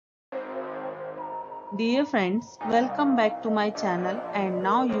Dear friends, welcome back to my channel and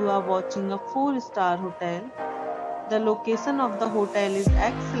now you are watching a 4-star hotel. The location of the hotel is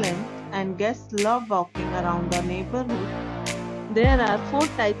excellent and guests love walking around the neighborhood. There are 4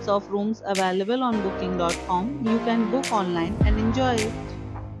 types of rooms available on booking.com. You can book online and enjoy it.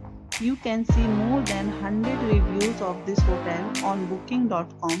 You can see more than 100 reviews of this hotel on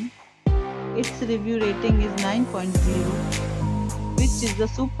booking.com. Its review rating is 9.0, which is the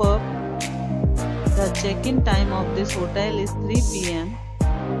superb. The check-in time of this hotel is 3 p.m.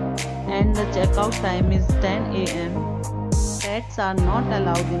 and the check-out time is 10 a.m. Pets are not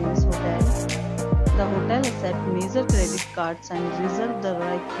allowed in this hotel. The hotel accepts major credit cards and reserves the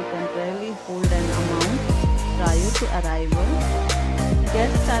right to temporarily hold an amount prior to arrival.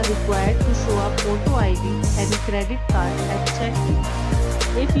 Guests are required to show a photo ID and credit card at check-in.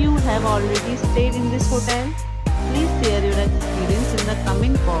 If you have already stayed in this hotel, please share your experience in the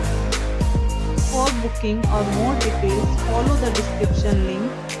comment box. For booking or more details, follow the description link.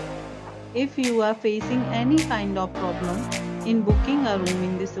 If you are facing any kind of problem in booking a room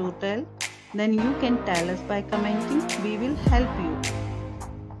in this hotel, then you can tell us by commenting. We will help you.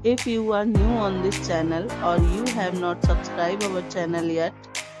 If you are new on this channel or you have not subscribed our channel yet,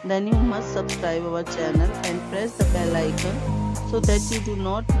 then you must subscribe our channel and press the bell icon so that you do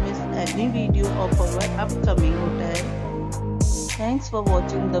not miss any video of our upcoming hotel. Thanks for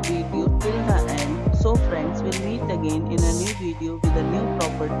watching the video till the end. So friends, we'll meet again in a new video with a new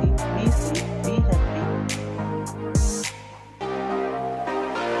property. Be safe, be happy.